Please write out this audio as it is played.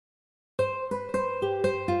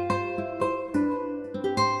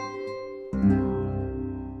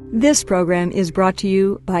This program is brought to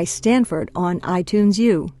you by Stanford on iTunes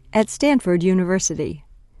U at Stanford University.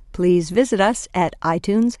 Please visit us at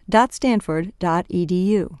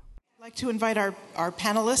itunes.stanford.edu. I'd like to invite our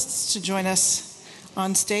panelists to join us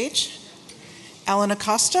on stage. Alan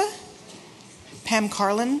Acosta, Pam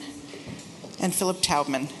Karlan, and Philip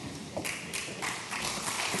Taubman.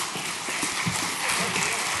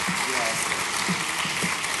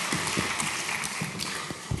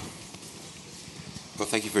 Well,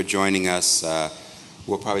 thank you for joining us.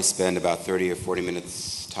 We'll probably spend about 30 or 40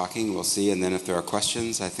 minutes talking. We'll see. And then if there are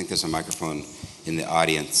questions, I think there's a microphone in the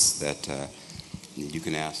audience that you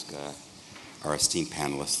can ask our esteemed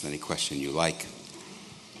panelists any question you like.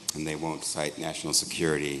 And they won't cite national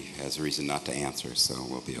security as a reason not to answer, so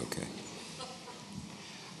we'll be okay.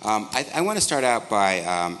 I want to start out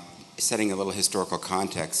by setting a little historical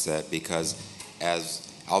context because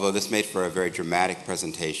although this made for a very dramatic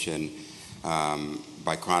presentation,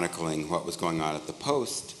 by chronicling what was going on at the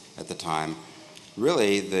Post at the time,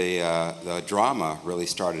 really the drama really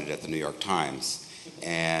started at the New York Times.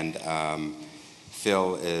 And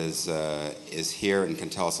Phil is here and can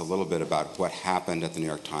tell us a little bit about what happened at the New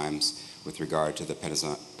York Times with regard to the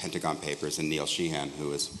Pentagon Papers, and Neil Sheehan,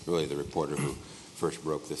 who is really the reporter who first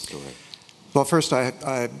broke this story. Well, first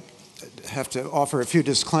I have to offer a few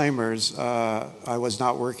disclaimers. I was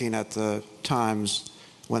not working at the Times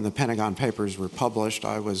when the Pentagon Papers were published.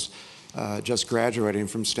 I was just graduating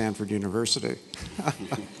from Stanford University.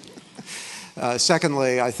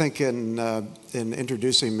 Secondly, I think in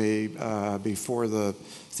introducing me before the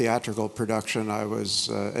theatrical production, I was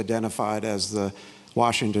identified as the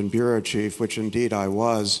Washington bureau chief, which indeed I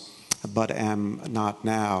was, but am not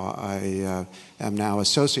now. I am now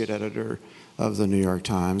associate editor of the New York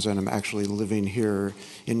Times, and I'm actually living here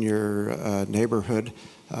in your neighborhood,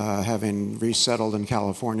 having resettled in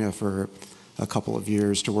California for a couple of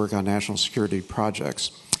years to work on national security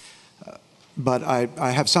projects. But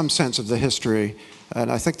I have some sense of the history, and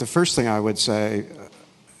I think the first thing I would say,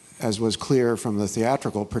 as was clear from the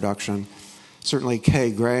theatrical production, certainly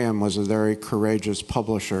Kay Graham was a very courageous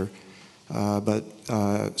publisher, but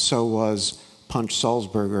so was Punch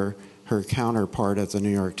Sulzberger, her counterpart at the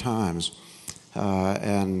New York Times.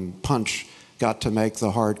 And Punch got to make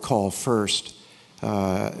the hard call first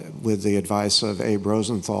with the advice of Abe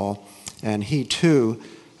Rosenthal, and he too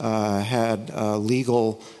had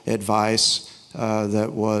legal advice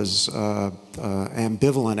that was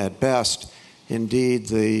ambivalent at best. Indeed,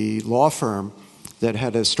 the law firm that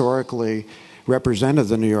had historically represented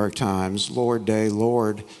the New York Times, Lord Day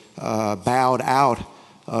Lord, bowed out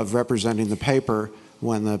of representing the paper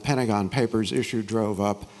when the Pentagon Papers issue drove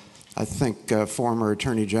up. I think former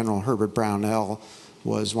Attorney General Herbert Brownell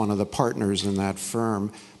was one of the partners in that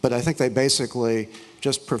firm. But I think they basically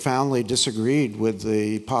just profoundly disagreed with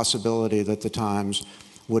the possibility that the Times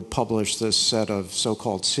would publish this set of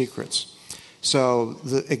so-called secrets. So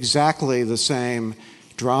exactly the same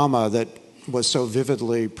drama that was so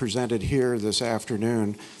vividly presented here this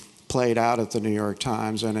afternoon played out at the New York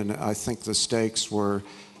Times, and I think the stakes were,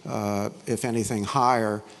 if anything,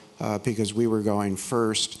 higher because we were going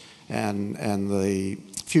first, and the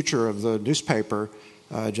future of the newspaper,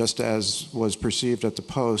 just as was perceived at the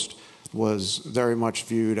Post, was very much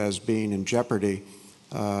viewed as being in jeopardy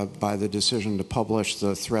by the decision to publish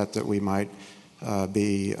the threat that we might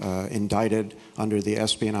be indicted under the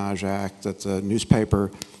Espionage Act, that the newspaper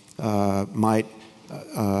might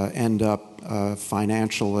end up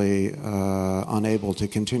financially unable to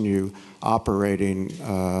continue operating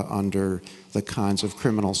under the kinds of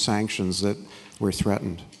criminal sanctions that were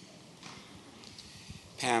threatened.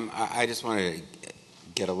 Pam, I just want to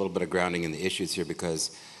get a little bit of grounding in the issues here,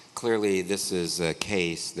 because clearly this is a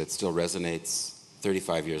case that still resonates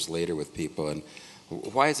 35 years later with people. And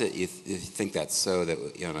why is it you think that's so, that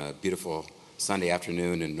on a beautiful Sunday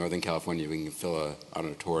afternoon in Northern California we can fill an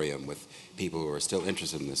auditorium with people who are still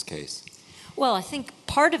interested in this case? Well, I think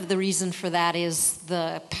part of the reason for that is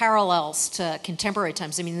the parallels to contemporary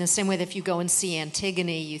times. I mean, in the same way that if you go and see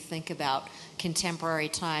Antigone, you think about contemporary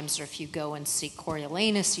times, or if you go and see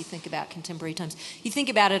Coriolanus, you think about contemporary times. You think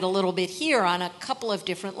about it a little bit here on a couple of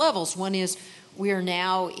different levels. One is we are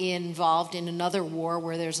now involved in another war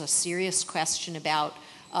where there's a serious question about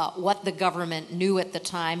what the government knew at the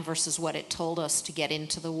time versus what it told us to get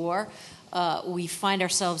into the war. we find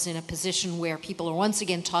ourselves in a position where people are once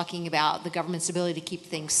again talking about the government's ability to keep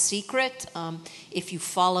things secret. If you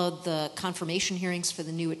followed the confirmation hearings for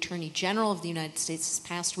the new Attorney General of the United States this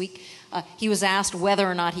past week, he was asked whether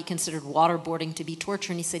or not he considered waterboarding to be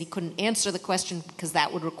torture, and he said he couldn't answer the question because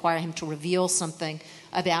that would require him to reveal something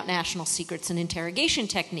about national secrets and interrogation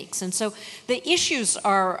techniques. And so the issues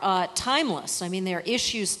are timeless. I mean, there are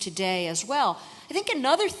issues today as well. I think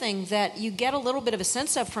another thing that you get a little bit of a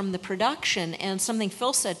sense of from the production, and something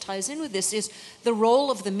Phil said ties in with this, is the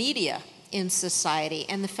role of the media in society,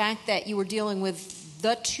 and the fact that you were dealing with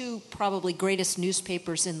the two probably greatest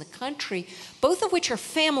newspapers in the country, both of which are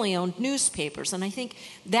family-owned newspapers. And I think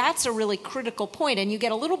that's a really critical point. And you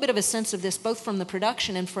get a little bit of a sense of this both from the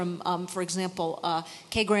production and from, for example,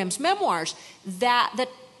 Kay Graham's memoirs, that the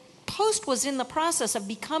Post was in the process of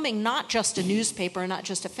becoming not just a newspaper, not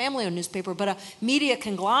just a family-owned newspaper, but a media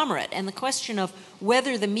conglomerate. And the question of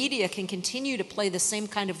whether the media can continue to play the same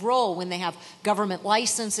kind of role when they have government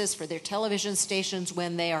licenses for their television stations,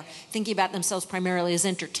 when they are thinking about themselves primarily as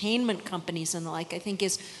entertainment companies and the like, I think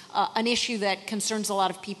is an issue that concerns a lot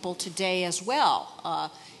of people today as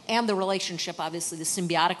well. And the relationship, obviously, the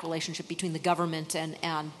symbiotic relationship between the government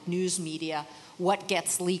and news media. What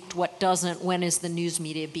gets leaked, what doesn't, when is the news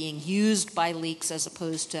media being used by leaks as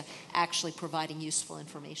opposed to actually providing useful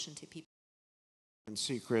information to people. And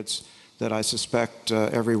secrets that I suspect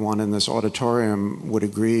everyone in this auditorium would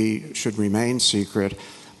agree should remain secret,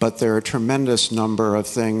 but there are a tremendous number of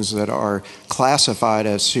things that are classified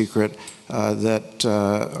as secret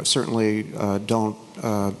that certainly don't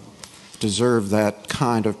deserve that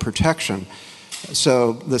kind of protection.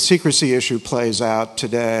 So the secrecy issue plays out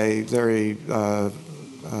today very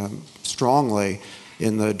strongly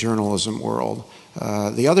in the journalism world.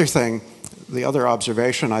 The other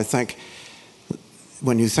observation, I think,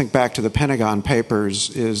 when you think back to the Pentagon Papers,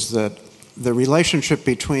 is that the relationship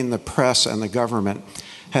between the press and the government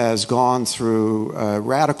has gone through a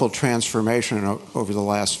radical transformation over the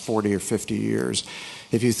last 40 or 50 years.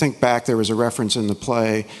 If you think back, there was a reference in the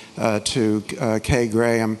play to Kay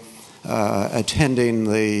Graham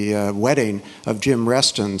attending the wedding of Jim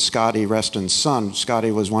Reston, Scotty Reston's son. Scotty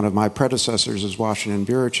was one of my predecessors as Washington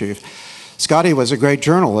bureau chief. Scotty was a great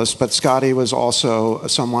journalist, but Scotty was also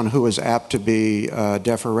someone who was apt to be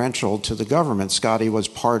deferential to the government. Scotty was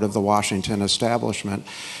part of the Washington establishment.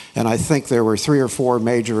 And I think there were 3 or 4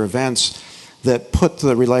 major events that put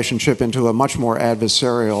the relationship into a much more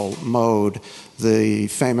adversarial mode. The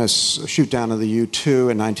famous shoot-down of the U-2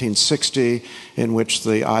 in 1960, in which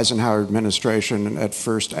the Eisenhower administration at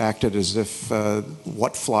first acted as if,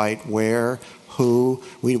 what flight, where, who,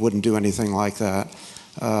 we wouldn't do anything like that.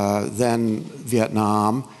 Then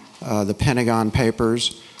Vietnam, the Pentagon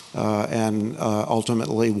Papers, and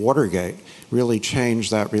ultimately Watergate really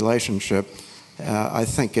changed that relationship. I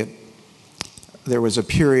think there was a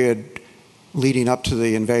period leading up to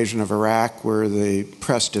the invasion of Iraq where the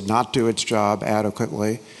press did not do its job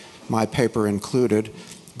adequately, my paper included,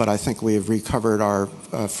 but I think we have recovered our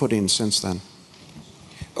footing since then.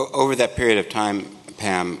 Over that period of time,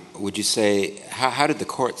 Pam, would you say, how did the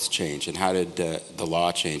courts change and how did the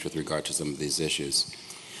law change with regard to some of these issues?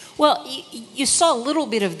 Well, you saw a little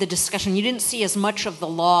bit of the discussion. You didn't see as much of the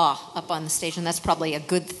law up on the stage, and that's probably a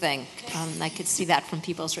good thing. I could see that from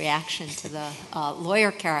people's reaction to the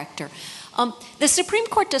lawyer character. The Supreme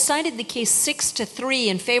Court decided the case 6-3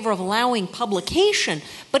 in favor of allowing publication,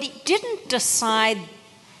 but it didn't decide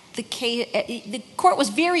the case. The court was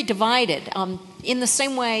very divided. In the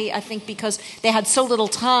same way, I think, because they had so little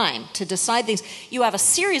time to decide things. You have a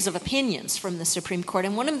series of opinions from the Supreme Court,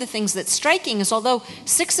 and one of the things that's striking is although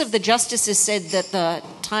 6 of the justices said that the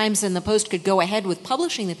Times and the Post could go ahead with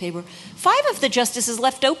publishing the paper, 5 of the justices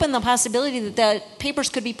left open the possibility that the papers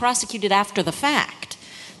could be prosecuted after the fact.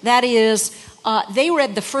 That is, they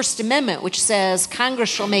read the First Amendment, which says Congress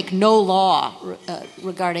shall make no law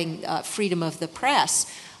regarding freedom of the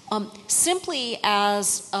press, simply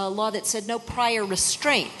as a law that said no prior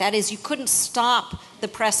restraint. That is, you couldn't stop the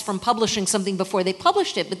press from publishing something before they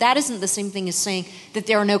published it, but that isn't the same thing as saying that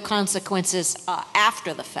there are no consequences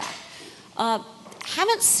after the fact.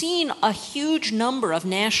 Haven't seen a huge number of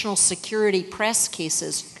national security press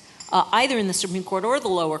cases, either in the Supreme Court or the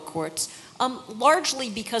lower courts, largely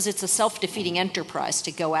because it's a self-defeating enterprise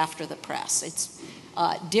to go after the press. It's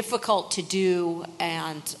difficult to do,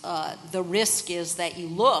 and the risk is that you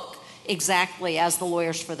look exactly as the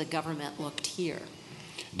lawyers for the government looked here.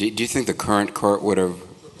 Do you think the current court would have,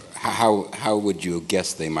 how would you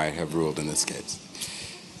guess they might have ruled in this case?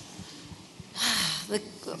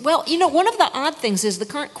 Well, one of the odd things is the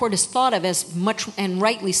current court is thought of as much, and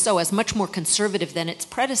rightly so, as much more conservative than its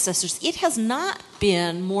predecessors. It has not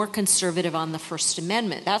been more conservative on the First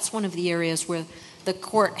Amendment. That's one of the areas where the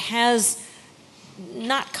court has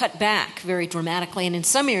not cut back very dramatically, and in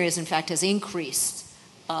some areas, in fact, has increased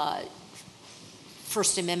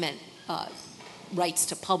First Amendment rights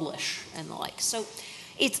to publish and the like. So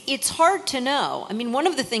it's hard to know. I mean, one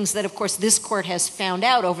of the things that, of course, this court has found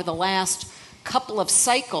out over the last couple of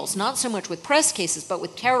cycles, not so much with press cases, but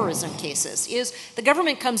with terrorism cases, is the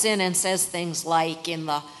government comes in and says things like in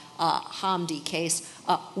the Hamdi case,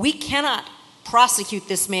 we cannot prosecute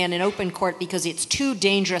this man in open court because it's too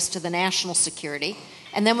dangerous to the national security.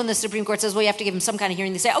 And then when the Supreme Court says, well, you have to give him some kind of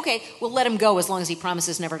hearing, they say, okay, we'll let him go as long as he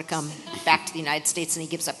promises never to come back to the United States and he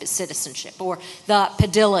gives up his citizenship. Or the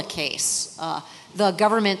Padilla case, the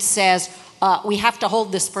government says, we have to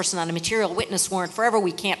hold this person on a material witness warrant forever.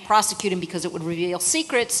 We can't prosecute him because it would reveal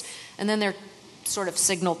secrets. And then they're sort of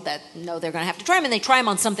signaled that, no, they're going to have to try him. And they try him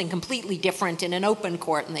on something completely different in an open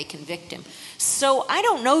court, and they convict him. So I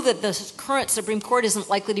don't know that the current Supreme Court isn't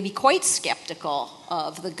likely to be quite skeptical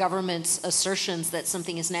of the government's assertions that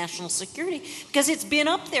something is national security, because it's been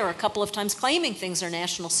up there a couple of times claiming things are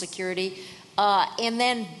national security, and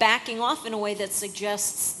then backing off in a way that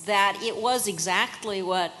suggests that it was exactly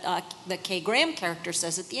what the Kay Graham character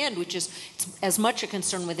says at the end, which is it's as much a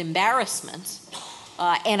concern with embarrassment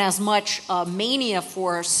and as much mania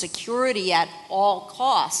for security at all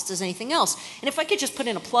costs as anything else. And if I could just put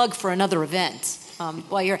in a plug for another event.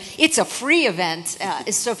 It's a free event.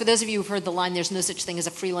 So for those of you who've heard the line, there's no such thing as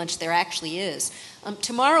a free lunch, there actually is.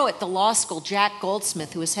 Tomorrow at the law school, Jack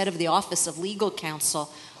Goldsmith, who is head of the Office of Legal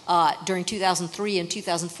Counsel, during 2003 and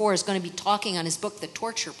 2004 is going to be talking on his book, The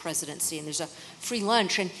Torture Presidency, and there's a free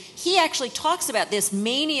lunch. And he actually talks about this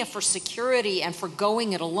mania for security and for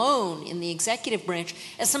going it alone in the executive branch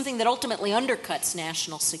as something that ultimately undercuts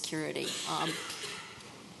national security.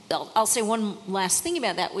 I'll say one last thing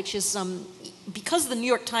about that, which is because the New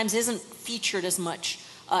York Times isn't featured as much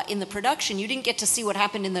in the production, you didn't get to see what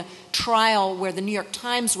happened in the trial where the New York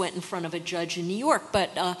Times went in front of a judge in New York.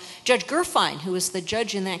 But Judge Gerfine, who was the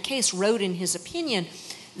judge in that case, wrote in his opinion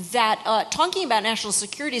that talking about national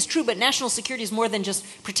security is true, but national security is more than just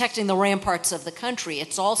protecting the ramparts of the country.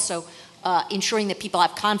 It's also ensuring that people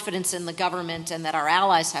have confidence in the government and that our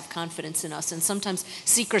allies have confidence in us. And sometimes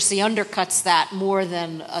secrecy undercuts that more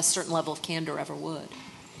than a certain level of candor ever would.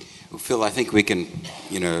 Well, Phil, I think we can,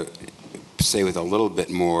 say with a little bit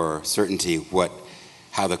more certainty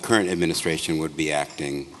how the current administration would be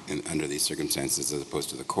acting under these circumstances as opposed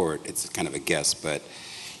to the court. It's kind of a guess, but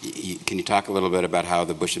can you talk a little bit about how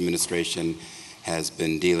the Bush administration has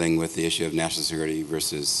been dealing with the issue of national security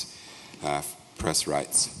versus press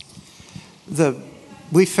rights?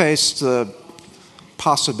 We faced the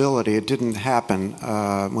possibility, it didn't happen,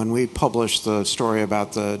 when we published the story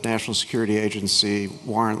about the National Security Agency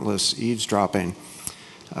warrantless eavesdropping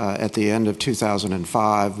at the end of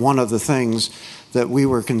 2005. One of the things that we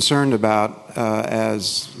were concerned about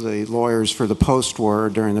as the lawyers for the Post were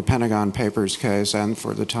during the Pentagon Papers case and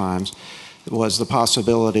for the Times was the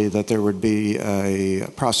possibility that there would be a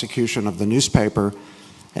prosecution of the newspaper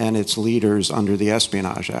and its leaders under the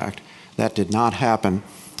Espionage Act. That did not happen,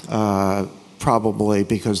 probably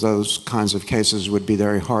because those kinds of cases would be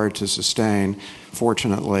very hard to sustain.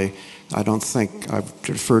 Fortunately, I don't think, I've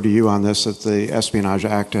deferred to you on this, that the Espionage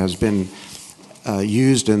Act has been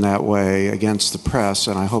used in that way against the press,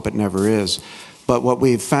 and I hope it never is. But what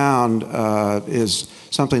we've found is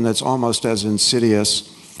something that's almost as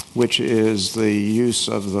insidious, which is the use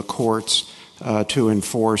of the courts to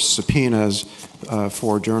enforce subpoenas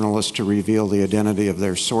for journalists to reveal the identity of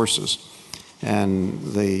their sources.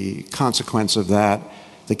 And the consequence of that,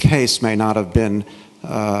 the case may not have been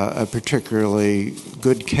a particularly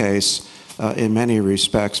good case in many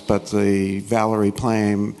respects, but the Valerie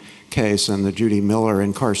Plame case and the Judy Miller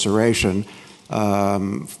incarceration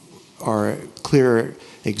are a clear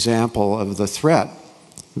example of the threat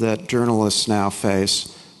that journalists now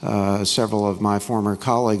face. Several of my former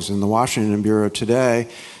colleagues in the Washington Bureau today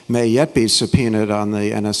may yet be subpoenaed on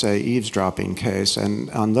the NSA eavesdropping case. And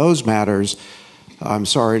on those matters, I'm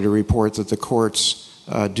sorry to report that the courts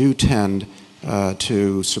do tend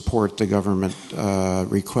to support the government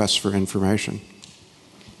requests for information.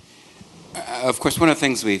 Of course, one of the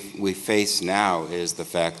things we face now is the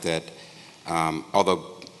fact that although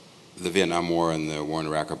the Vietnam War and the war in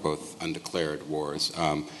Iraq are both undeclared wars,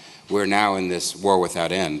 we're now in this war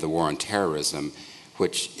without end, the war on terrorism,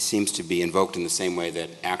 which seems to be invoked in the same way that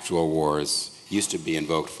actual wars used to be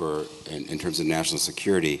invoked in terms of national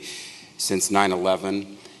security. Since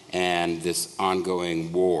 9/11 and this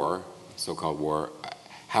ongoing war, so-called war,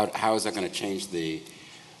 how is that going to change the...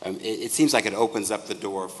 it seems like it opens up the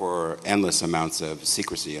door for endless amounts of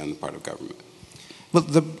secrecy on the part of government. Well,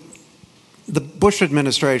 the Bush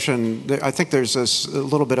administration, I think there's a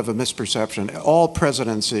little bit of a misperception. All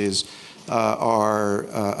presidencies are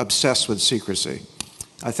obsessed with secrecy.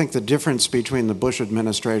 I think the difference between the Bush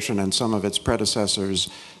administration and some of its predecessors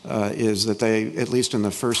is that they, at least in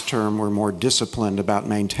the first term, were more disciplined about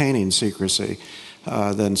maintaining secrecy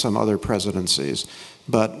than some other presidencies.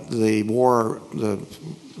 But the war,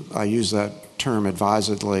 I use that term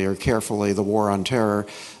advisedly or carefully, the war on terror,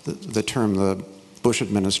 the term the Bush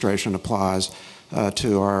administration applies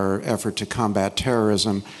to our effort to combat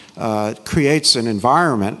terrorism, creates an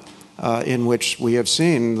environment in which we have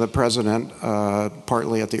seen the president,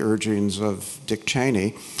 partly at the urgings of Dick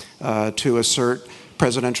Cheney, to assert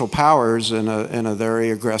presidential powers in a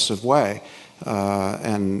very aggressive way.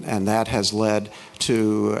 And that has led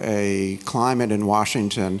to a climate in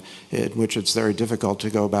Washington in which it's very difficult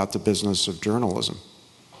to go about the business of journalism.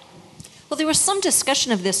 Well, there was some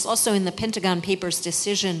discussion of this also in the Pentagon Papers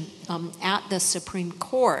decision at the Supreme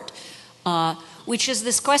Court, which is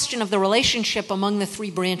this question of the relationship among the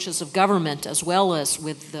three branches of government as well as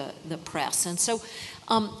with the press. And so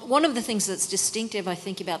one of the things that's distinctive, I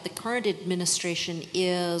think, about the current administration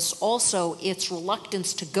is also its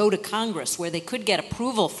reluctance to go to Congress, where they could get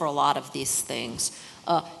approval for a lot of these things.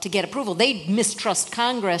 To get approval, they mistrust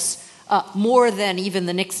Congress more than even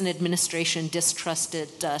the Nixon administration distrusted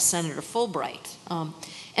Senator Fulbright.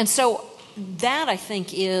 And so that, I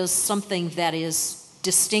think, is something that is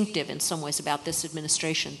distinctive in some ways about this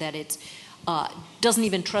administration, that it doesn't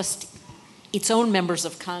even trust its own members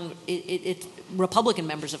of Congress, Republican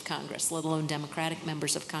members of Congress, let alone Democratic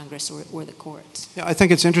members of Congress or the courts. Yeah, I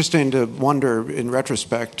think it's interesting to wonder in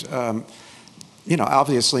retrospect,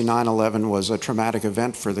 obviously 9/11 was a traumatic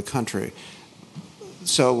event for the country.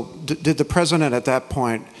 So did the president at that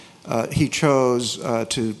point, he chose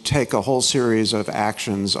to take a whole series of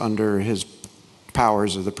actions under his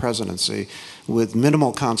powers of the presidency with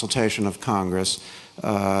minimal consultation of Congress,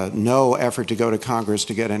 no effort to go to Congress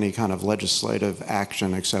to get any kind of legislative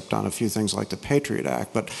action except on a few things like the Patriot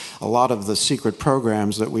Act. But a lot of the secret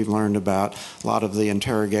programs that we've learned about, a lot of the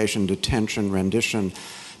interrogation, detention, rendition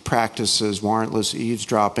practices, warrantless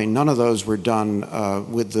eavesdropping, none of those were done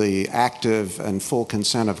with the active and full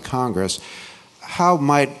consent of Congress. How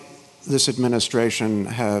might this administration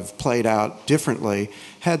have played out differently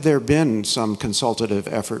had there been some consultative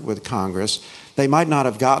effort with Congress? They might not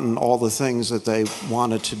have gotten all the things that they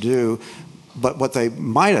wanted to do, but what they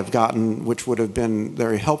might have gotten, which would have been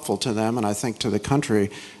very helpful to them, and I think to the country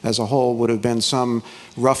as a whole, would have been some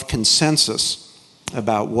rough consensus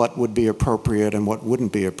about what would be appropriate and what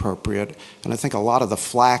wouldn't be appropriate. And I think a lot of the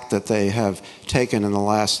flack that they have taken in the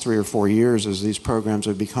last 3 or 4 years as these programs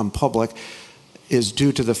have become public is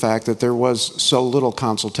due to the fact that there was so little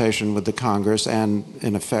consultation with the Congress and,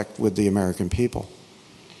 in effect, with the American people.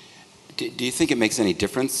 Do you think it makes any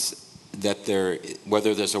difference that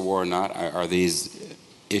whether there's a war or not? Are these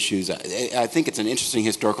issues? I think it's an interesting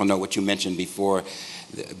historical note what you mentioned before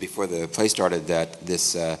the play started, that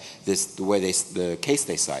the case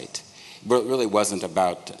they cite really wasn't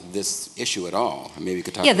about this issue at all. Maybe you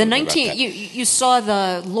could talk a little bit about that. You saw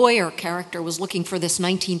the lawyer character was looking for this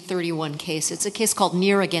 1931 case. It's a case called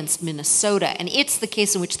Neer against Minnesota, and it's the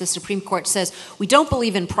case in which the Supreme Court says we don't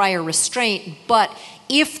believe in prior restraint, but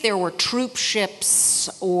if there were troop ships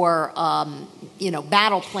or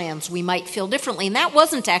battle plans, we might feel differently. And that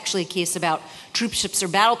wasn't actually a case about troop ships or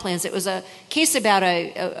battle plans. It was a case about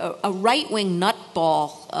a right-wing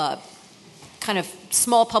nutball kind of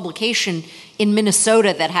small publication in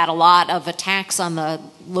Minnesota that had a lot of attacks on the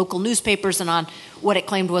local newspapers and on what it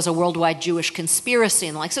claimed was a worldwide Jewish conspiracy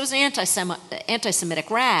and the like. So it was an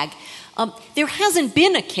anti-Semitic rag. There hasn't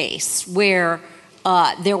been a case where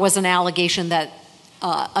there was an allegation that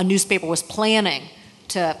a newspaper was planning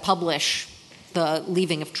to publish the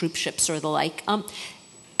leaving of troop ships or the like.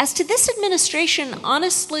 As to this administration,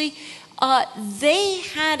 honestly, they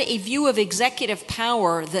had a view of executive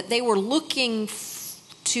power that they were looking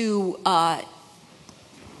to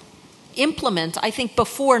implement, I think,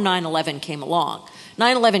 before 9/11 came along.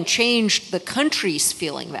 9/11 changed the country's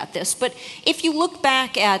feeling about this. But if you look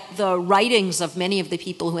back at the writings of many of the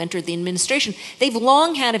people who entered the administration, they've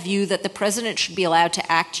long had a view that the president should be allowed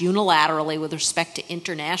to act unilaterally with respect to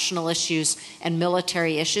international issues and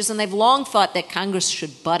military issues. And they've long thought that Congress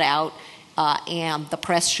should butt out and the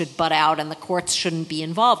press should butt out and the courts shouldn't be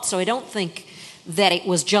involved. So I don't think that it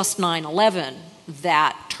was just 9/11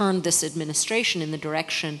 that turned this administration in the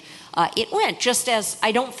direction it went, just as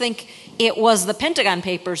I don't think it was the Pentagon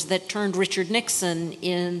Papers that turned Richard Nixon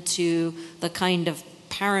into the kind of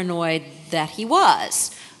paranoid that he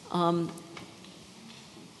was.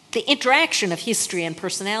 The interaction of history and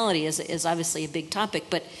personality is obviously a big topic,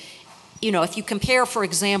 but if you compare, for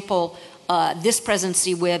example, this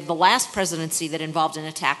presidency with the last presidency that involved an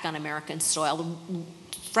attack on American soil,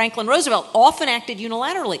 Franklin Roosevelt often acted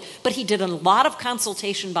unilaterally, but he did a lot of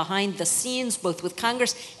consultation behind the scenes, both with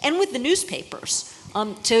Congress and with the newspapers,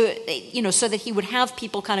 so that he would have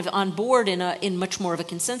people kind of on board in much more of a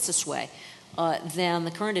consensus way than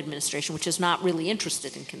the current administration, which is not really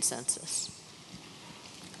interested in consensus.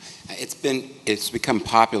 It's become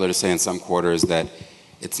popular to say in some quarters that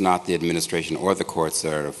it's not the administration or the courts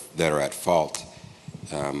that are at fault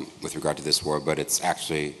with regard to this war, but it's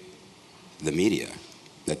actually the media,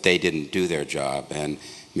 that they didn't do their job. And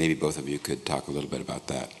maybe both of you could talk a little bit about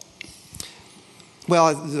that.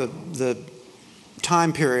 Well, the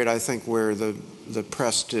time period, I think, where the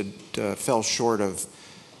press fell short of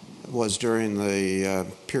was during the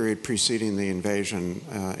period preceding the invasion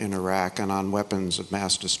in Iraq and on weapons of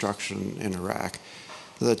mass destruction in Iraq.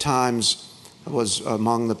 The Times was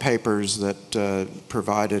among the papers that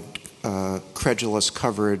provided credulous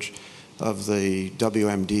coverage of the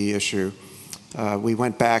WMD issue. We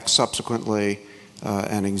went back subsequently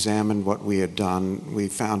and examined what we had done. We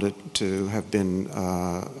found it to have been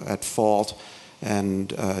at fault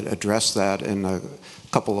and addressed that in a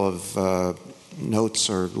couple of notes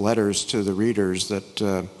or letters to the readers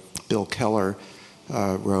that Bill Keller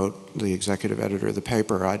wrote, the executive editor of the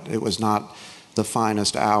paper. It was not the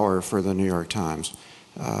finest hour for the New York Times.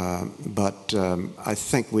 But I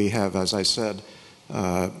think we have, as I said,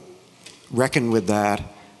 reckoned with that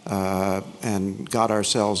and got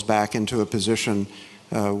ourselves back into a position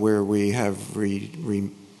where we have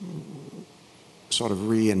sort of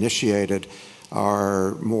reinitiated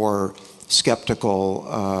our more skeptical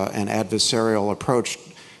and adversarial approach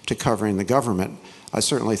to covering the government. I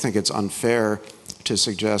certainly think it's unfair to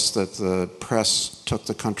suggest that the press took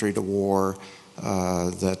the country to war,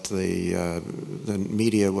 that the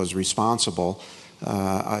media was responsible.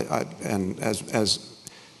 And as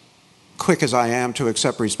quick as I am to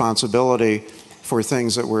accept responsibility for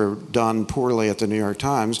things that were done poorly at the New York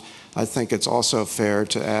Times, I think it's also fair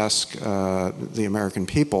to ask the American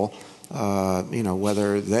people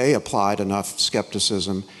whether they applied enough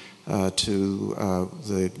skepticism to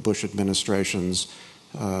the Bush administration's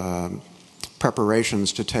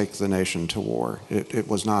preparations to take the nation to war. It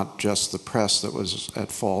was not just the press that was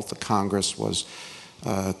at fault. The Congress was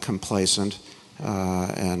complacent,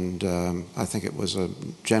 and I think it was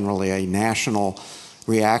generally a national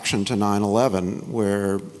reaction to 9/11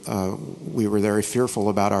 where we were very fearful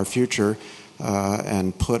about our future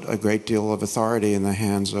and put a great deal of authority in the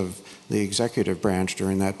hands of the executive branch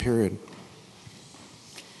during that period.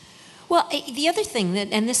 Well, the other thing,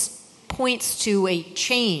 and this points to a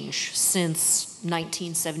change since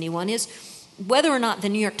 1971, is whether or not the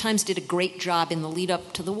New York Times did a great job in the lead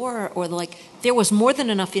up to the war, or there was more than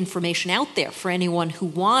enough information out there for anyone who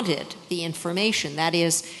wanted the information. That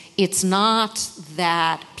is, it's not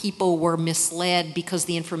that people were misled because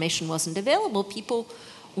the information wasn't available. People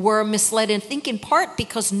were misled, I think, in part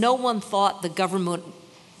because no one thought the government,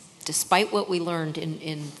 despite what we learned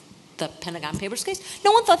in the Pentagon Papers case,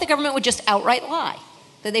 no one thought the government would just outright lie,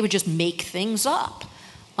 that they would just make things up.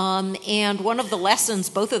 And one of the lessons,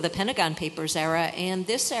 both of the Pentagon Papers era and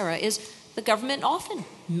this era, is the government often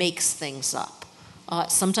makes things up,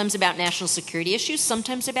 sometimes about national security issues,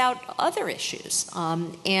 sometimes about other issues.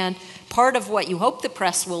 And part of what you hope the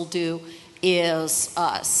press will do is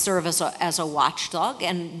serve as a watchdog.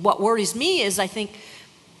 And what worries me is, I think,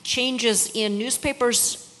 changes in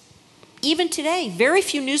newspapers. Even today, very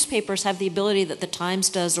few newspapers have the ability that the Times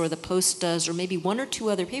does or the Post does, or maybe one or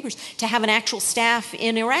two other papers, to have an actual staff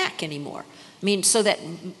in Iraq anymore. I mean, so that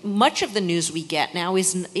much of the news we get now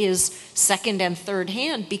is second and third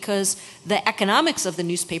hand, because the economics of the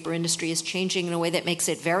newspaper industry is changing in a way that makes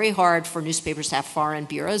it very hard for newspapers to have foreign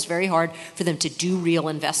bureaus, very hard for them to do real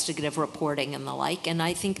investigative reporting and the like. And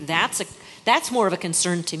I think that's more of a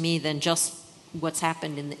concern to me than just what's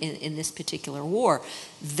happened in this particular war,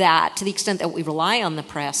 that to the extent that we rely on the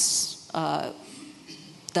press,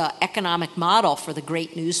 the economic model for the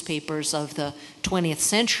great newspapers of the 20th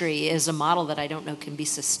century is a model that I don't know can be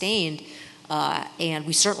sustained, and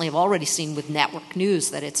we certainly have already seen with network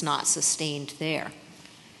news that it's not sustained there.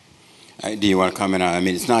 Do you want to comment on? I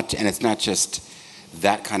mean, it's not just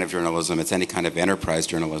that kind of journalism. It's any kind of enterprise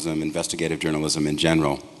journalism, investigative journalism in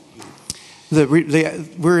general.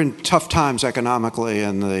 We're in tough times economically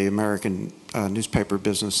in the American newspaper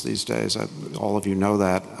business these days. All of you know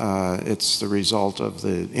that. It's the result of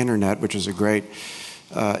the internet, which is a great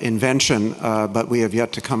invention, but we have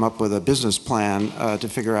yet to come up with a business plan to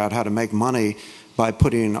figure out how to make money by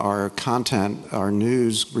putting our content, our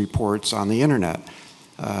news reports on the internet.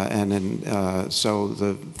 So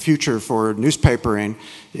the future for newspapering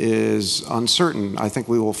is uncertain. I think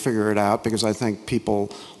we will figure it out because I think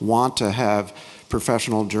people want to have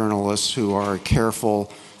professional journalists who are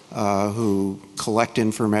careful, who collect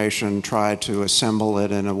information, try to assemble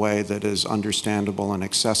it in a way that is understandable and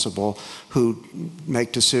accessible, who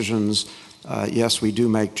make decisions. Yes, we do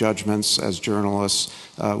make judgments as journalists,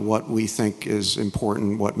 what we think is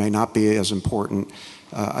important, what may not be as important.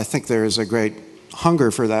 I think there is a great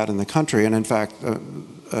hunger for that in the country, and in fact,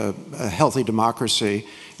 a healthy democracy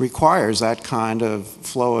requires that kind of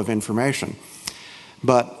flow of information.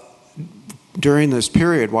 But during this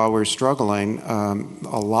period, while we're struggling,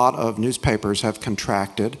 a lot of newspapers have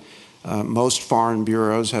contracted. Most foreign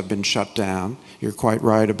bureaus have been shut down. You're quite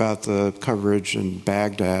right about the coverage in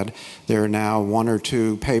Baghdad. There are now 1 or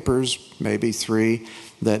 2 papers, maybe 3,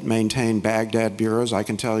 that maintain Baghdad bureaus. I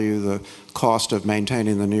can tell you the cost of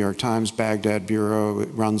maintaining the New York Times Baghdad bureau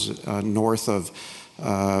runs north of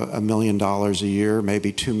 $1 million a year,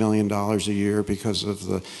 maybe $2 million a year because of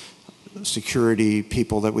the security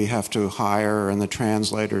people that we have to hire and the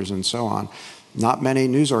translators and so on. Not many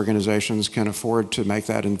news organizations can afford to make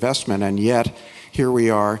that investment, and yet here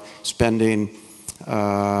we are spending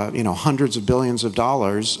hundreds of billions of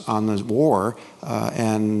dollars on the war,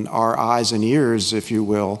 and our eyes and ears, if you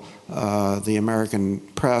will, the American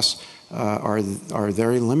press, are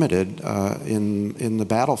very limited in the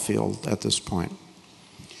battlefield at this point.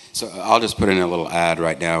 So I'll just put in a little ad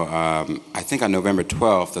right now. I think on November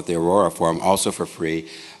 12th at the Aurora Forum, also for free,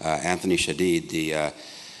 Anthony Shadid, the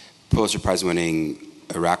Pulitzer Prize-winning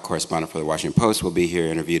Iraq correspondent for the Washington Post, will be here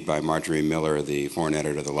interviewed by Marjorie Miller, the foreign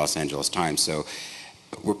editor of the Los Angeles Times. So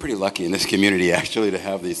we're pretty lucky in this community, actually, to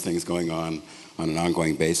have these things going on an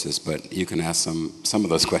ongoing basis. But you can ask some of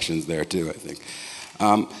those questions there, too, I think.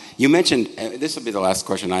 You mentioned, this will be the last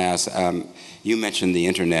question I ask, you mentioned the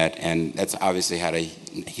internet, and that's obviously had a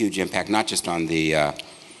huge impact, not just on the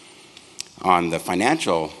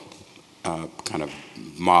financial kind of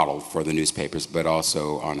model for the newspapers, but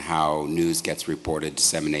also on how news gets reported,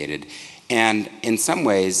 disseminated. And in some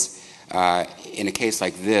ways, in a case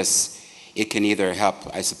like this, it can either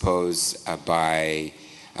help, I suppose, by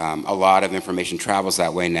a lot of information travels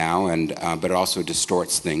that way now, but it also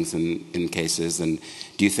distorts things in cases. And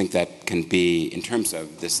do you think that can be, in terms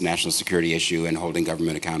of this national security issue and holding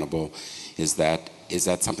government accountable, is that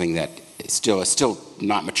something that is still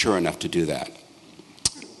not mature enough to do that?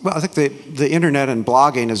 Well, I think the internet and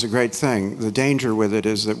blogging is a great thing. The danger with it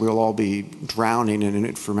is that we'll all be drowning in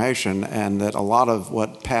information, and that a lot of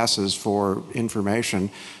what passes for information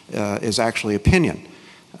is actually opinion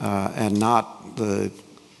and not the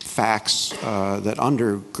facts that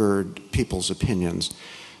undergird people's opinions.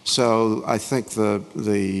 So I think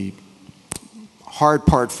the hard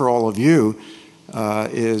part for all of you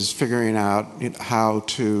is figuring out how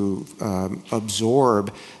to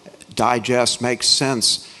absorb, digest, make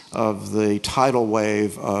sense of the tidal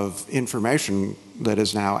wave of information that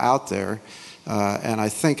is now out there. And I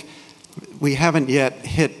think we haven't yet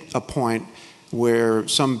hit a point where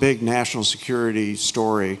some big national security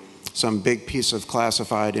story, some big piece of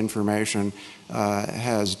classified information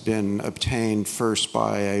has been obtained first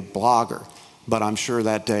by a blogger. But I'm sure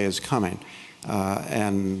that day is coming.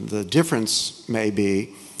 And the difference may be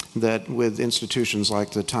that with institutions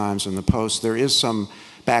like the Times and the Post, there is some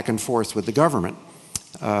back and forth with the government.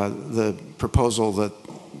 The proposal that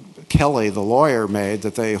Kelly, the lawyer, made,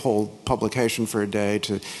 that they hold publication for a day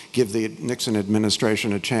to give the Nixon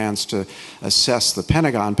administration a chance to assess the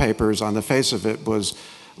Pentagon papers, on the face of it was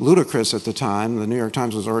ludicrous at the time. The New York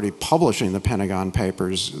Times was already publishing the Pentagon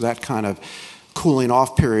papers. That kind of cooling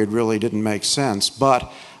off period really didn't make sense.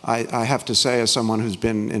 But I have to say, as someone who's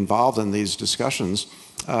been involved in these discussions,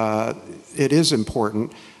 it is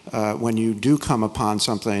important when you do come upon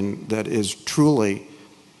something that is truly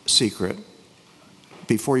secret,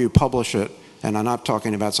 before you publish it, and I'm not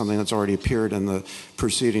talking about something that's already appeared in the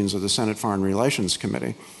proceedings of the Senate Foreign Relations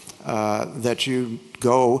Committee, that you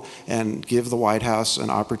go and give the White House an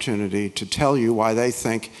opportunity to tell you why they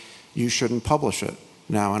think you shouldn't publish it.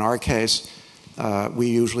 Now, in our case, we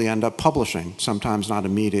usually end up publishing, sometimes not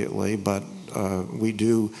immediately, but we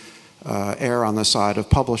do err on the side of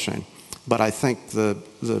publishing. But I think the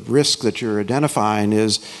risk that you're identifying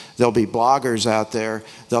is there'll be bloggers out there,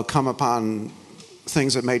 they'll come upon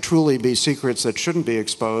things that may truly be secrets that shouldn't be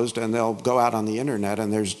exposed, and they'll go out on the internet,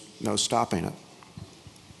 and there's no stopping it.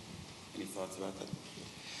 Any thoughts about that?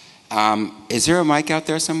 Is there a mic out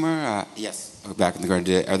there somewhere? Yes, back in the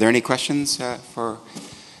garden. Are there any questions for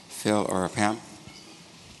Phil or Pam?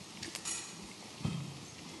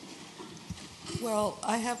 Well,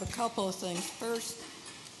 I have a couple of things. First,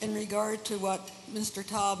 in regard to what Mr.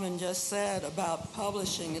 Taubman just said about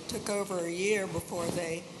publishing, it took over a year before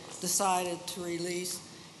they decided to release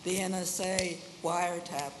the NSA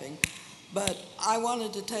wiretapping. But I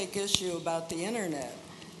wanted to take issue about the internet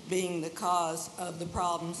being the cause of the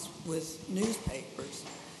problems with newspapers.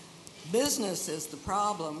 Business is the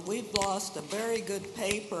problem. We've lost a very good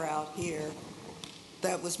paper out here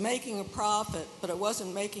that was making a profit, but it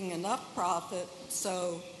wasn't making enough profit,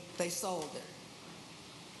 so they sold it.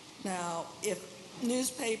 Now, if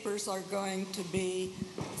newspapers are going to be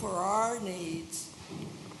for our needs,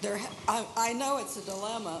 I know it's a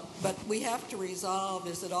dilemma, but we have to resolve,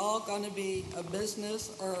 is it all going to be a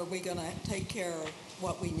business, or are we going to take care of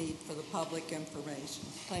what we need for the public information?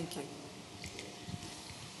 Thank you.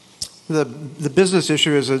 The business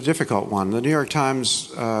issue is a difficult one. The New York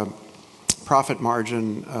Times profit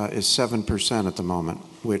margin is 7% at the moment,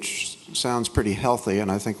 which sounds pretty healthy,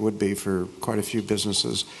 and I think would be for quite a few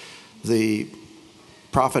businesses. The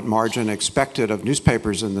profit margin expected of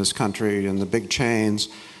newspapers in this country and the big chains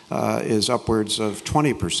is upwards of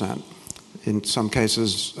 20%, in some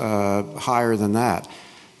cases higher than that.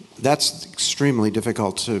 That's extremely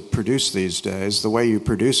difficult to produce these days. The way you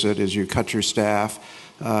produce it is you cut your staff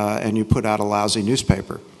and you put out a lousy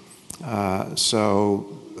newspaper.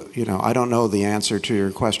 So, you know, I don't know the answer to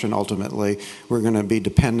your question ultimately. We're going to be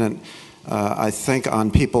dependent, I think,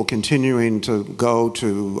 on people continuing to go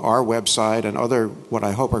to our website and other, what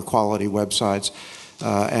I hope are quality websites,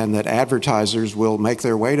 and that advertisers will make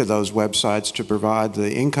their way to those websites to provide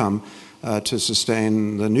the income to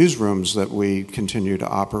sustain the newsrooms that we continue to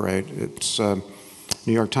operate. It's New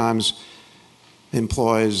York Times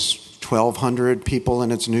employs 1,200 people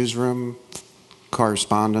in its newsroom,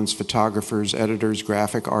 correspondents, photographers, editors,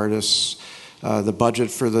 graphic artists. The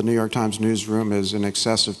budget for the New York Times newsroom is in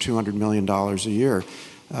excess of $200 million a year.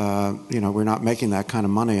 You know, we're not making that kind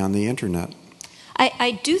of money on the internet.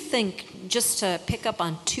 I do think, just to pick up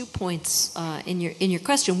on 2 points in your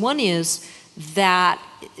question, one is that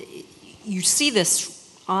you see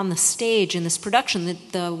this on the stage in this production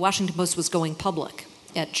that the Washington Post was going public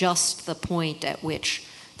at just the point at which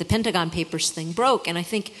the Pentagon Papers thing broke. And I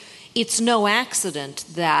think it's no accident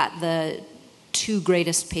that the two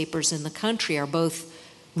greatest papers in the country are both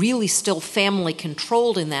really still family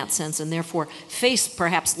controlled in that sense, and therefore face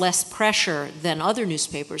perhaps less pressure than other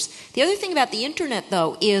newspapers. The other thing about the internet,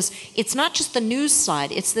 though, is it's not just the news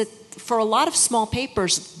side. It's that for a lot of small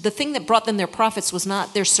papers, the thing that brought them their profits was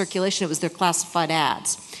not their circulation, it was their classified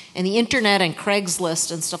ads. And the internet and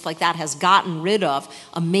Craigslist and stuff like that has gotten rid of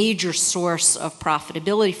a major source of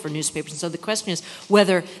profitability for newspapers. And so the question is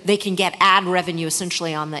whether they can get ad revenue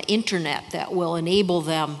essentially on the internet that will enable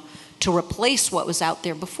them to replace what was out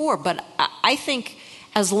there before. But I think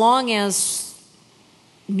as long as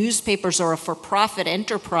newspapers are a for-profit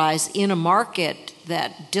enterprise in a market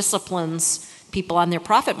that disciplines people on their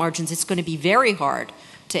profit margins, it's going to be very hard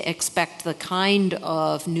to expect the kind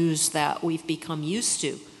of news that we've become used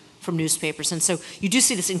to from newspapers. And so you do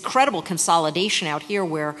see this incredible consolidation out here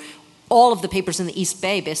where all of the papers in the East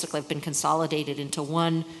Bay basically have been consolidated into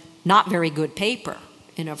one not very good paper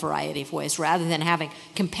in a variety of ways, rather than having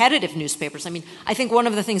competitive newspapers. I mean, I think one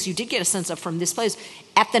of the things you did get a sense of from this place,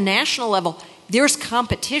 at the national level, there's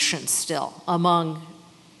competition still among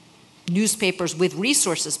newspapers with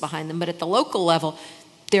resources behind them, but at the local level,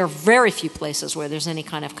 there are very few places where there's any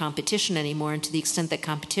kind of competition anymore, and to the extent that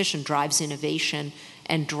competition drives innovation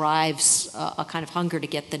and drives a kind of hunger to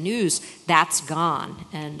get the news, that's gone,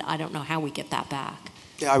 and I don't know how we get that back.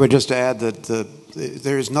 Yeah, I would just add that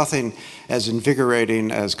there is nothing as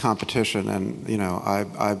invigorating as competition, and you know,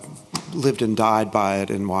 I've lived and died by it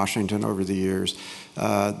in Washington over the years.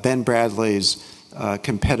 Ben Bradley's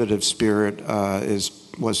competitive spirit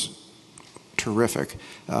was terrific,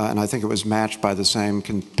 and I think it was matched by the same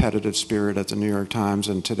competitive spirit at the New York Times,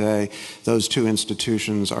 and today those two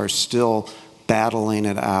institutions are still battling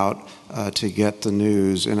it out to get the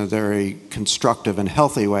news in a very constructive and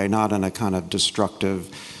healthy way, not in a kind of destructive,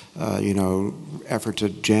 effort to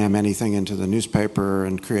jam anything into the newspaper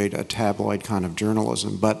and create a tabloid kind of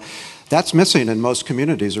journalism. But that's missing in most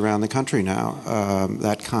communities around the country now,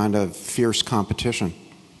 that kind of fierce competition.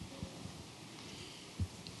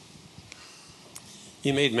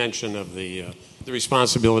 You made mention of the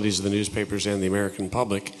responsibilities of the newspapers and the American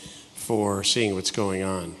public for seeing what's going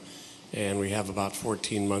on. And we have about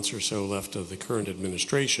 14 months or so left of the current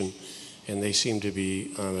administration, and they seem to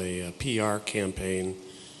be on a PR campaign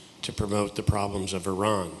to promote the problems of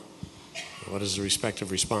Iran. What is the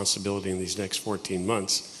respective responsibility in these next 14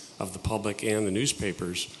 months of the public and the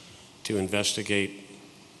newspapers to investigate,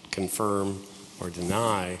 confirm, or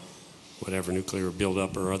deny whatever nuclear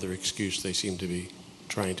buildup or other excuse they seem to be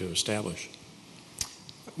trying to establish?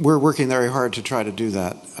 We're working very hard to try to do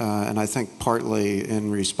that, and I think partly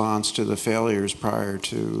in response to the failures prior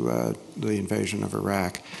to the invasion of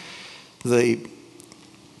Iraq. The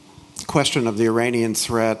question of the Iranian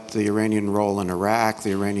threat, the Iranian role in Iraq,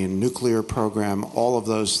 the Iranian nuclear program, all of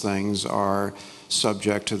those things are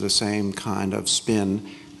subject to the same kind of spin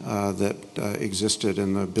that existed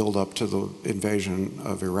in the buildup to the invasion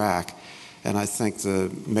of Iraq. And I think the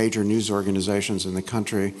major news organizations in the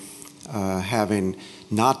country, having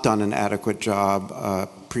not done an adequate job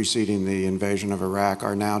preceding the invasion of Iraq,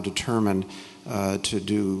 are now determined to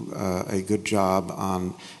do a good job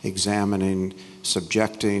on examining,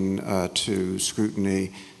 subjecting to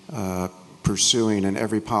scrutiny, pursuing in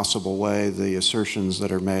every possible way the assertions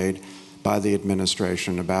that are made by the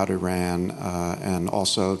administration about Iran, and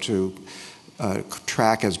also to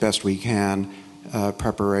track as best we can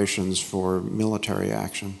preparations for military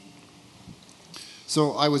action.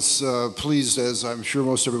 So I was pleased, as I'm sure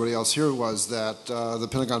most everybody else here was, that the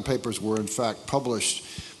Pentagon Papers were in fact published.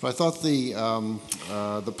 But I thought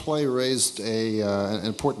the play raised an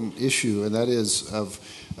important issue, and that is of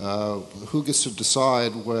who gets to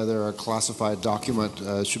decide whether a classified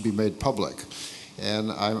document should be made public.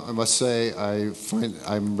 And I must say,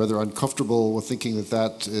 I'm rather uncomfortable with thinking that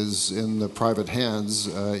that is in the private hands,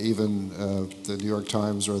 even the New York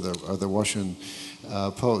Times or the Washington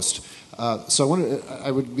Post. So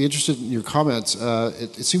I would be interested in your comments.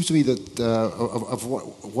 It seems to me that of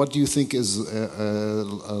what do you think is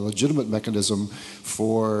a legitimate mechanism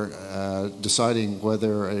for deciding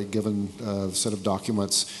whether a given set of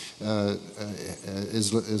documents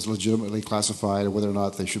is legitimately classified, or whether or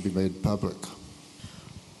not they should be made public?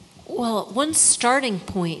 Well, one starting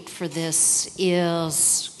point for this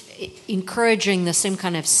is encouraging the same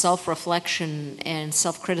kind of self-reflection and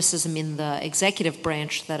self-criticism in the executive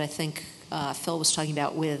branch that I think Phil was talking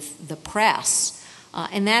about with the press.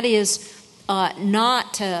 And that is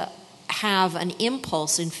not to have an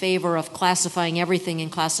impulse in favor of classifying everything and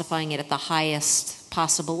classifying it at the highest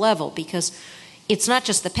possible level, because it's not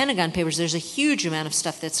just the Pentagon Papers. There's a huge amount of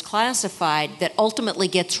stuff that's classified that ultimately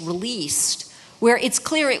gets released where it's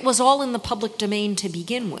clear it was all in the public domain to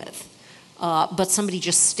begin with. But somebody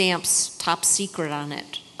just stamps top secret on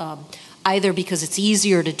it, either because it's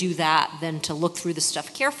easier to do that than to look through the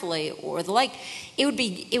stuff carefully or the like. It would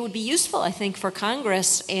be useful, I think, for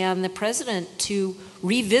Congress and the President to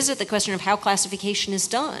revisit the question of how classification is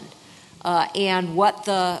done, and what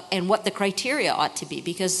the criteria ought to be,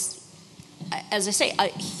 because, as I say, a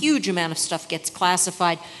huge amount of stuff gets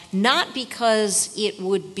classified, not because it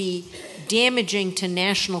would be damaging to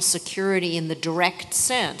national security in the direct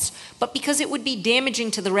sense, but because it would be damaging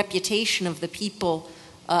to the reputation of the people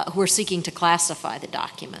who are seeking to classify the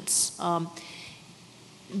documents.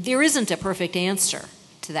 There isn't a perfect answer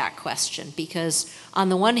to that question, because on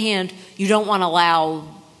the one hand, you don't want to allow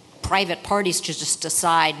private parties to just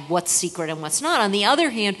decide what's secret and what's not. On the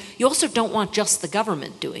other hand, you also don't want just the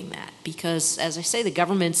government doing that, because, as I say, the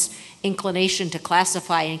government's inclination to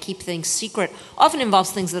classify and keep things secret often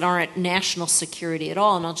involves things that aren't national security at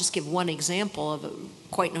all. And I'll just give one example of a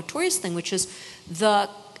quite notorious thing, which is the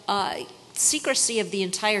secrecy of the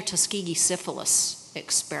entire Tuskegee syphilis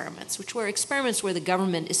experiments, which were experiments where the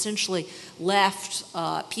government essentially left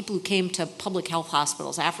people who came to public health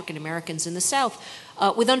hospitals, African Americans in the South,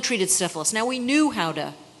 with untreated syphilis. Now, we knew how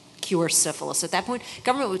to cure syphilis at that point.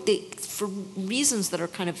 Government, for reasons that are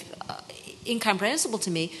kind of incomprehensible to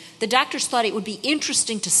me, the doctors thought it would be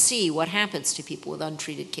interesting to see what happens to people with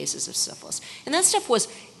untreated cases of syphilis. And that stuff was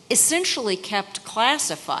essentially kept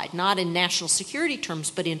classified, not in national security terms,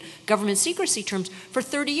 but in government secrecy terms, for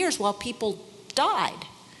 30 years while people died.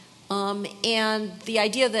 And the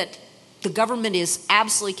idea that the government is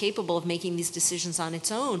absolutely capable of making these decisions on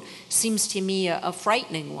its own seems to me a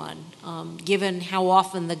frightening one, given how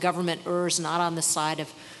often the government errs not on the side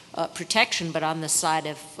of protection, but on the side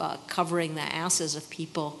of covering the asses of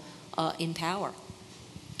people in power.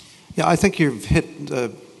 Yeah, I think you've hit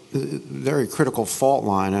the very critical fault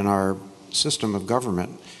line in our system of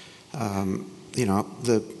government.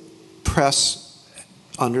 The press,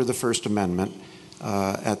 under the First Amendment,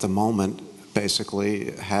 at the moment,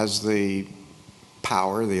 basically has the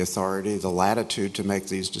power, the authority, the latitude to make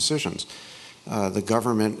these decisions. The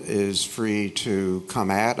government is free to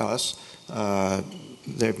come at us.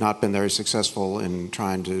 They've not been very successful in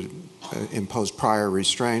trying to impose prior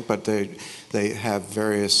restraint, but they have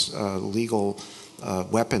various legal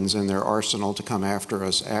weapons in their arsenal to come after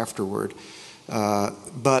us afterward.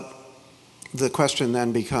 But the question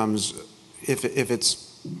then becomes, if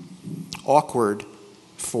it's awkward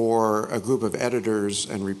for a group of editors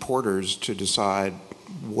and reporters to decide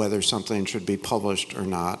whether something should be published or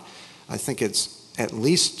not, I think it's at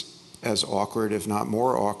least as awkward, if not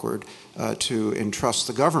more awkward, to entrust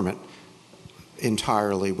the government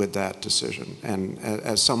entirely with that decision. And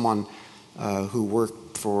as someone who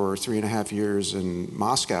worked for 3.5 years in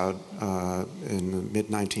Moscow in the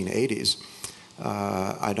mid-1980s,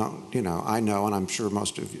 I know, and I'm sure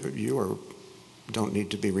most of you don't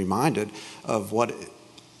need to be reminded of what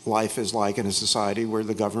life is like in a society where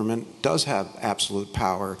the government does have absolute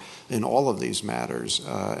power in all of these matters,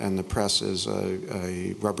 and the press is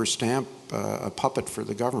a rubber stamp, a puppet for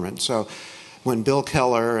the government. So when Bill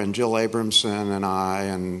Keller and Jill Abramson and I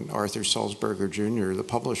and Arthur Sulzberger Jr., the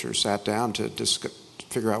publisher, sat down to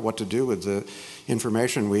figure out what to do with the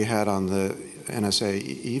information we had on the NSA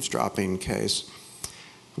eavesdropping case,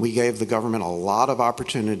 we gave the government a lot of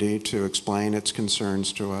opportunity to explain its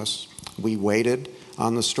concerns to us. We waited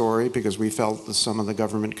on the story because we felt that some of the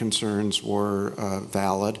government concerns were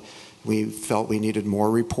valid. We felt we needed more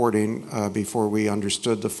reporting before we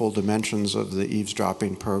understood the full dimensions of the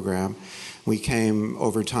eavesdropping program. We came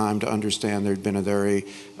over time to understand there'd been a very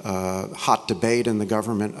hot debate in the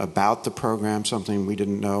government about the program, something we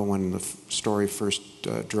didn't know when the story first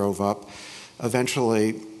drove up.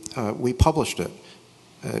 Eventually, we published it.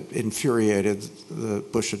 It infuriated the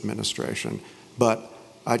Bush administration. But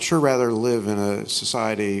I'd sure rather live in a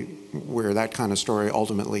society where that kind of story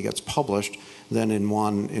ultimately gets published than in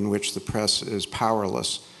one in which the press is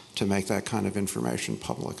powerless to make that kind of information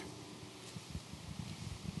public.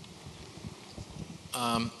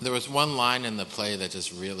 There was one line in the play that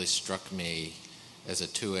just really struck me as a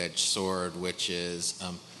two-edged sword, which is,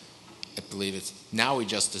 I believe it's, now we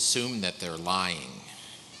just assume that they're lying.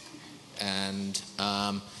 And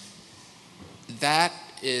that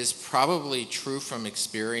is probably true from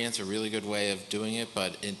experience, a really good way of doing it,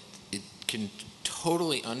 but it can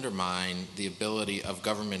totally undermine the ability of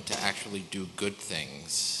government to actually do good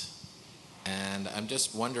things. And I'm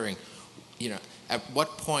just wondering, at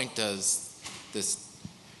what point does this,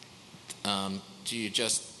 do you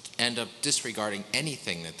just end up disregarding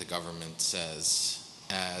anything that the government says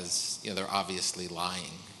as, they're obviously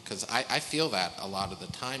lying? Because I feel that a lot of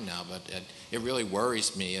the time now, but it really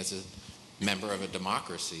worries me as a member of a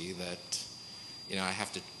democracy that, I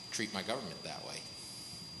have to treat my government that way.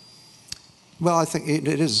 Well, I think it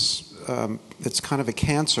is, it's kind of a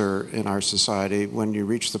cancer in our society when you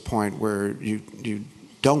reach the point where you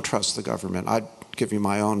don't trust the government. I'd give you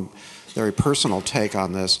my own very personal take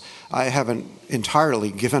on this. I haven't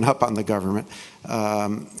entirely given up on the government.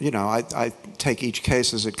 I take each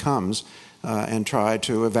case as it comes and try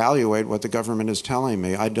to evaluate what the government is telling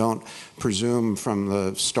me. I don't presume from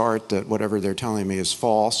the start that whatever they're telling me is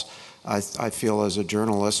false. I feel as a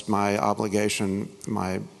journalist, my obligation,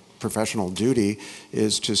 my professional duty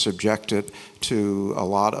is to subject it to a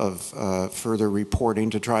lot of further reporting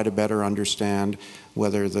to try to better understand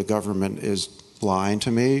whether the government is lying to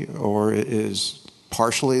me or is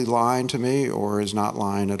partially lying to me or is not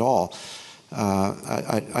lying at all.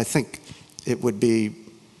 I think it would be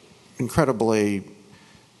incredibly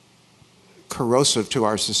corrosive to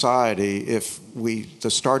our society if the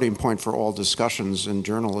starting point for all discussions in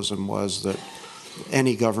journalism was that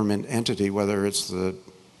any government entity, whether it's the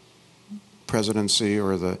presidency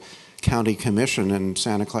or the county commission in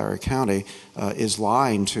Santa Clara County, is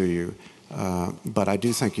lying to you. But I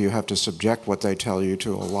do think you have to subject what they tell you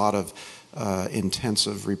to a lot of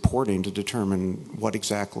intensive reporting to determine what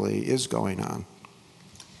exactly is going on.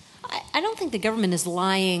 I don't think the government is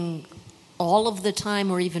lying all of the time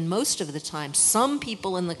or even most of the time. Some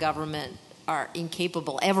people in the government are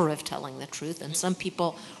incapable ever of telling the truth, and some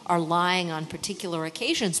people are lying on particular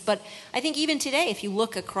occasions. But I think even today, if you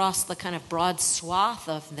look across the kind of broad swath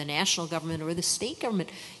of the national government or the state government,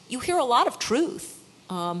 you hear a lot of truth.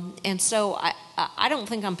 And so I don't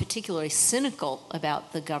think I'm particularly cynical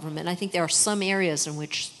about the government. I think there are some areas in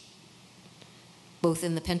which, both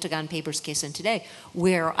in the Pentagon Papers case and today,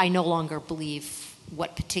 where I no longer believe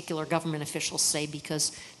what particular government officials say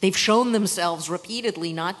because they've shown themselves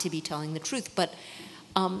repeatedly not to be telling the truth. But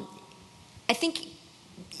I think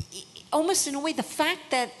almost in a way the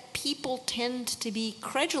fact that people tend to be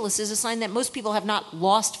credulous is a sign that most people have not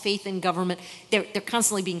lost faith in government. They're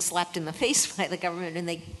constantly being slapped in the face by the government, and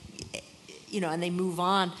and they move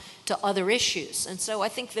on to other issues. And so I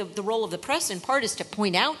think the role of the press in part is to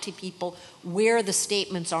point out to people where the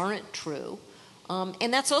statements aren't true.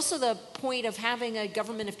 And that's also the point of having a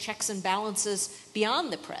government of checks and balances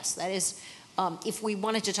beyond the press. That is, if we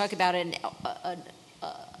wanted to talk about an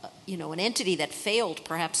entity that failed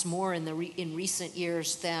perhaps more in recent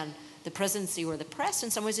years than the presidency or the press,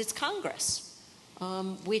 in some ways it's Congress,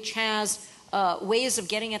 which has ways of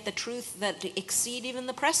getting at the truth that exceed even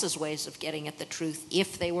the press's ways of getting at the truth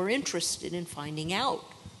if they were interested in finding out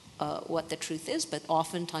what the truth is. But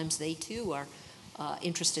oftentimes they too are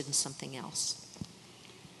interested in something else.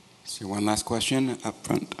 So one last question up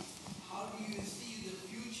front. How do you see the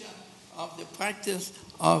future of the practice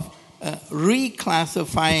of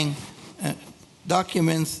reclassifying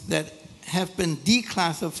documents that have been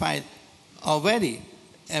declassified already,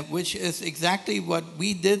 which is exactly what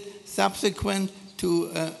we did subsequent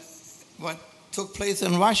to what took place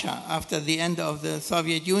in Russia after the end of the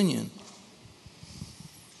Soviet Union?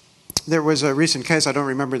 There was a recent case, I don't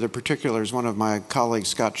remember the particulars, one of my colleagues,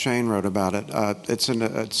 Scott Shane, wrote about it.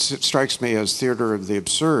 It strikes me as theater of the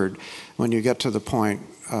absurd when you get to the point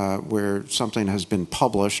where something has been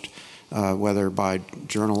published, whether by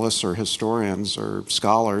journalists or historians or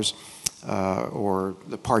scholars or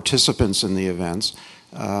the participants in the events,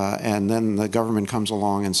 and then the government comes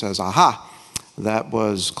along and says, aha, that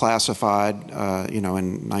was classified in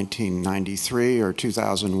 1993 or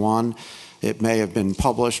 2001. It may have been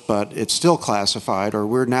published, but it's still classified, or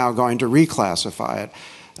we're now going to reclassify it.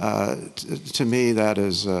 To me, that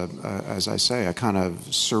is, as I say, a kind of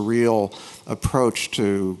surreal approach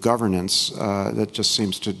to governance that just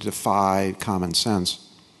seems to defy common sense.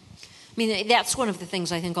 I mean, that's one of the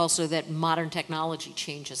things I think also that modern technology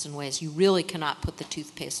changes in ways. You really cannot put the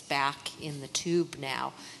toothpaste back in the tube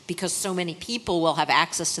now because so many people will have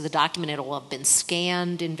access to the document. It will have been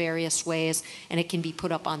scanned in various ways, and it can be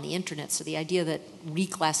put up on the internet. So the idea that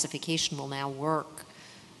reclassification will now work,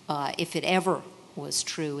 if it ever was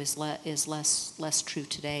true, is less true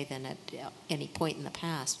today than at any point in the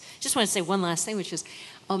past. Just want to say one last thing, which is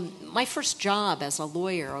my first job as a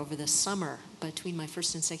lawyer over the summer between my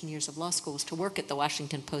first and second years of law school was to work at the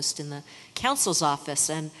Washington Post in the counsel's office.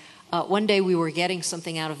 And one day we were getting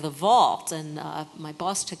something out of the vault, and my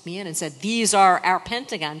boss took me in and said, "These are our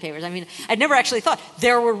Pentagon papers." I mean, I'd never actually thought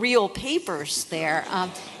there were real papers there.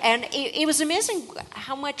 And it was amazing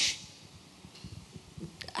how much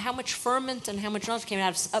ferment and how much knowledge came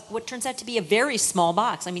out of what turns out to be a very small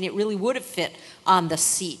box. I mean, it really would have fit on the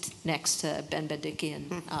seat next to Ben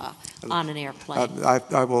Bedikian on an airplane.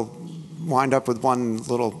 I will wind up with one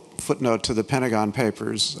little footnote to the Pentagon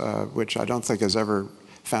Papers, which I don't think has ever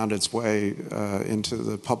found its way into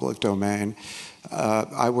the public domain.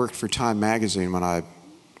 I worked for Time magazine when I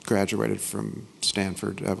graduated from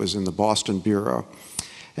Stanford. I was in the Boston bureau.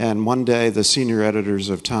 And one day the senior editors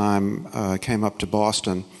of Time came up to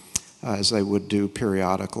Boston, as they would do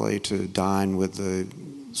periodically, to dine with the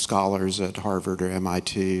scholars at Harvard or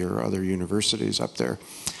MIT or other universities up there.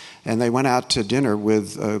 And they went out to dinner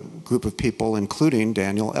with a group of people, including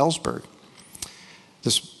Daniel Ellsberg.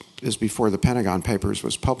 This is before the Pentagon Papers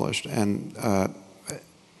was published. And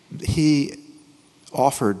he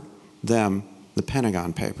offered them the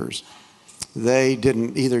Pentagon Papers. They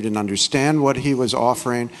didn't understand what he was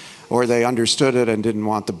offering, or they understood it and didn't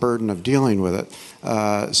want the burden of dealing with it.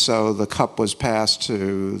 So the cup was passed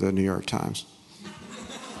to the New York Times.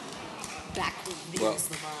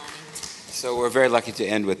 So we're very lucky to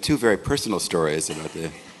end with two very personal stories about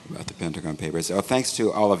the Pentagon Papers. So thanks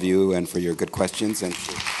to all of you and for your good questions, and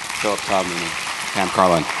to Philip Taubman and Pam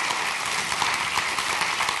Karlan.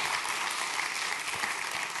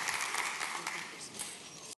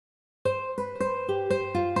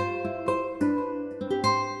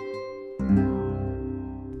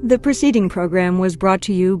 The preceding program was brought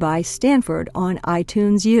to you by Stanford on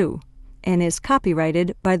iTunes U and is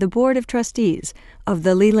copyrighted by the Board of Trustees of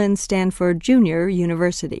the Leland Stanford Junior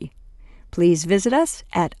University. Please visit us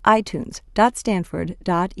at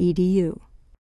itunes.stanford.edu.